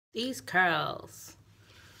These curls.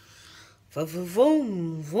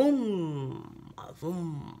 Vroom, vroom,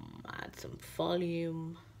 vroom. Add some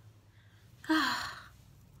volume.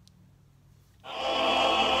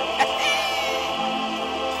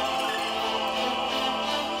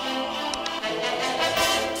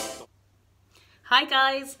 Hi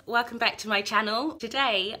guys, welcome back to my channel.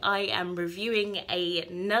 Today I am reviewing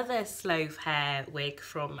another Slove hair wig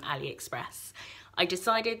from AliExpress. I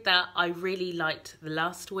decided that I really liked the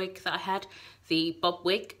last wig that I had, the bob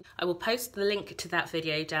wig. I will post the link to that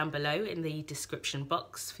video down below in the description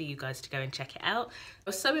box for you guys to go and check it out. I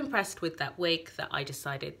was so impressed with that wig that I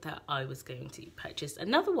decided that I was going to purchase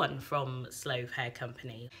another one from Slove Hair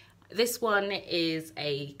Company. This one is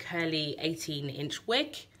a curly 18-inch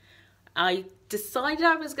wig. I decided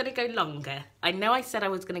I was going to go longer. I know I said I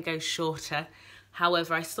was going to go shorter.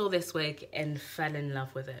 However, I saw this wig and fell in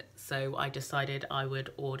love with it. So I decided I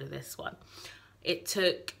would order this one. It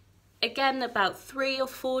took, again, about 3 or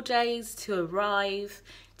 4 days to arrive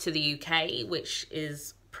to the UK, which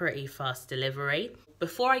is pretty fast delivery.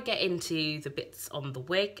 Before I get into the bits on the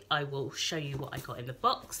wig, I will show you what I got in the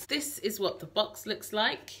box. This is what the box looks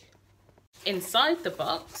like. Inside the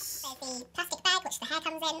box, there's the plastic bag which the hair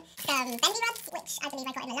comes in, some bendy rods which I believe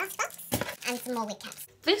I got in the last box, and some more wig caps.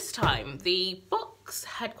 This time the box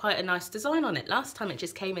had quite a nice design on it. Last time it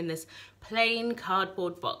just came in this plain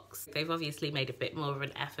cardboard box. They've obviously made a bit more of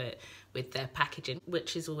an effort with their packaging,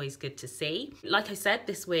 which is always good to see. Like I said,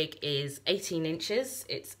 this wig is 18 inches.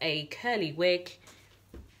 It's a curly wig,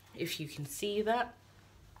 if you can see that.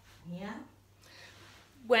 Yeah.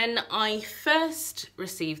 When I first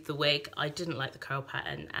received the wig, I didn't like the curl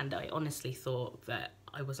pattern, and I honestly thought that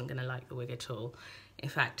I wasn't going to like the wig at all. In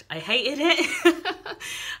fact, I hated it.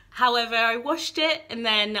 However, I washed it and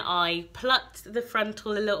then I plucked the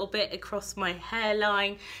frontal a little bit across my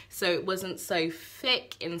hairline so it wasn't so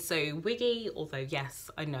thick and so wiggy, although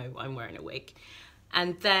yes, I know I'm wearing a wig.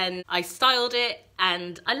 And then I styled it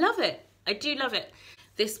and I love it. I do love it.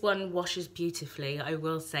 This one washes beautifully. I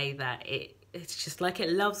will say that it's just like it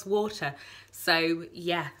loves water. So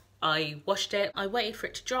yeah, I washed it, I waited for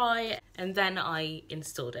it to dry, and then I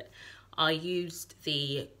installed it. I used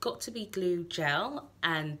the Got To Be Glue gel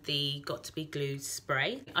and the Got To Be Glue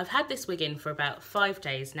spray. I've had this wig in for about 5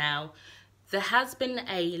 days now. There has been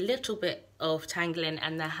a little bit of tangling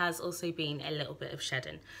and there has also been a little bit of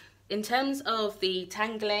shedding. In terms of the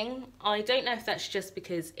tangling, I don't know if that's just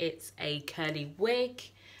because it's a curly wig,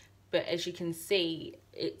 but as you can see,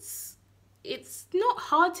 it's not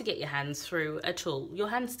hard to get your hands through at all. Your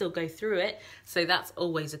hands still go through it, so that's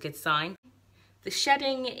always a good sign. The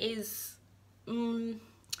shedding is,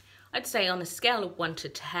 I'd say on a scale of 1 to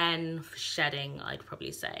 10 for shedding, I'd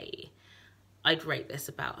probably say I'd rate this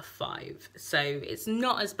about a 5. So it's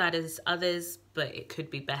not as bad as others, but it could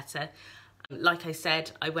be better. Like I said,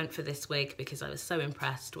 I went for this wig because I was so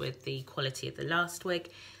impressed with the quality of the last wig.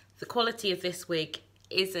 The quality of this wig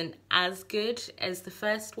isn't as good as the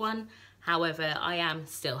first one. However, I am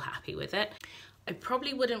still happy with it. I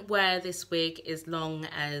probably wouldn't wear this wig as long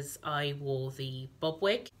as I wore the bob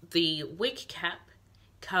wig. The wig cap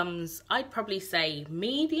comes, I'd probably say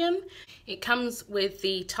medium. It comes with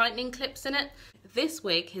the tightening clips in it. This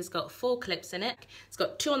wig has got 4 clips in it. It's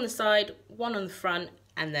got 2 on the side, 1 on the front,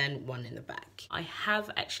 and then 1 in the back. I have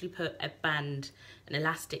actually put a band, an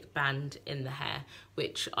elastic band in the hair,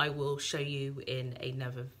 which I will show you in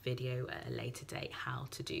another video at a later date how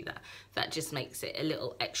to do that. That just makes it a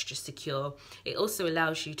little extra secure. It also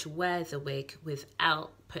allows you to wear the wig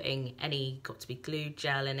without putting any Got To Be Glue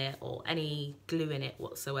gel in it or any glue in it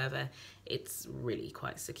whatsoever. It's really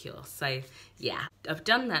quite secure. So yeah, I've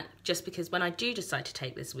done that just because when I do decide to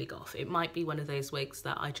take this wig off, it might be one of those wigs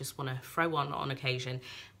that I just want to throw on occasion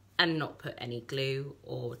and not put any glue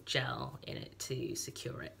or gel in it to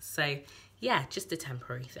secure it. So yeah, just a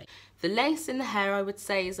temporary thing. The lace in the hair, I would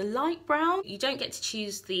say, is a light brown. You don't get to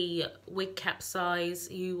choose the wig cap size.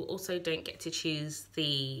 You also don't get to choose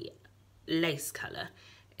the lace colour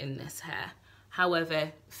in this hair.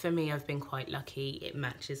 However, for me, I've been quite lucky. It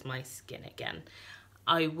matches my skin again.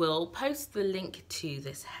 I will post the link to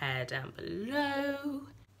this hair down below.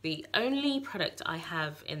 The only product I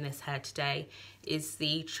have in this hair today is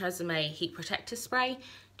the Tresemme Heat Protector Spray,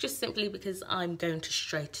 just simply because I'm going to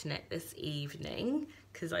straighten it this evening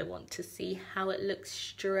because I want to see how it looks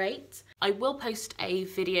straight. I will post a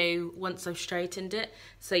video once I've straightened it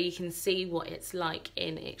so you can see what it's like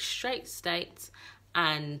in its straight state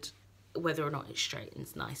and whether or not it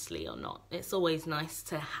straightens nicely or not. It's always nice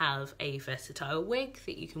to have a versatile wig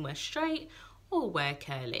that you can wear straight or wear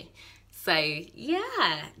curly. So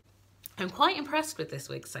yeah, I'm quite impressed with this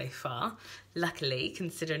wig so far, luckily,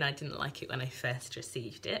 considering I didn't like it when I first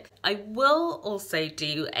received it. I will also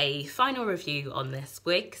do a final review on this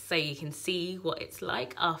wig so you can see what it's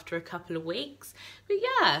like after a couple of weeks. But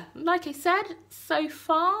yeah, like I said, so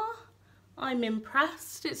far I'm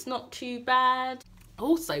impressed. It's not too bad.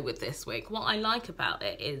 Also with this wig, what I like about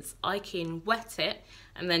it is I can wet it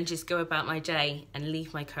and then just go about my day and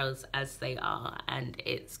leave my curls as they are, and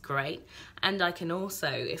it's great. And I can also,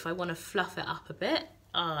 if I want to fluff it up a bit,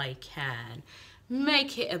 I can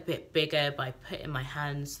make it a bit bigger by putting my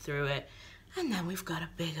hands through it, and then we've got a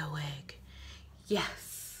bigger wig.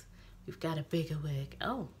 Yes, we've got a bigger wig.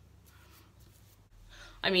 Oh.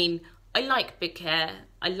 I mean, I like big hair,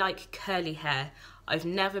 I like curly hair. I've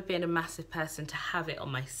never been a massive person to have it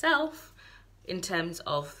on myself in terms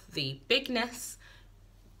of the bigness,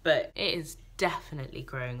 but it is definitely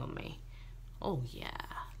growing on me. Oh yeah,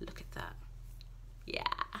 look at that. Yeah.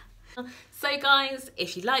 So guys,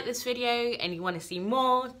 if you like this video and you want to see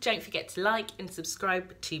more, don't forget to like and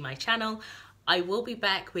subscribe to my channel. I will be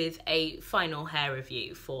back with a final hair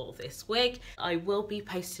review for this wig. I will be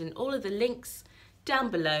posting all of the links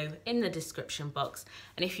down below in the description box,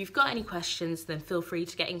 and if you've got any questions then feel free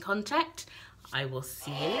to get in contact. I will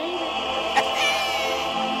see you later.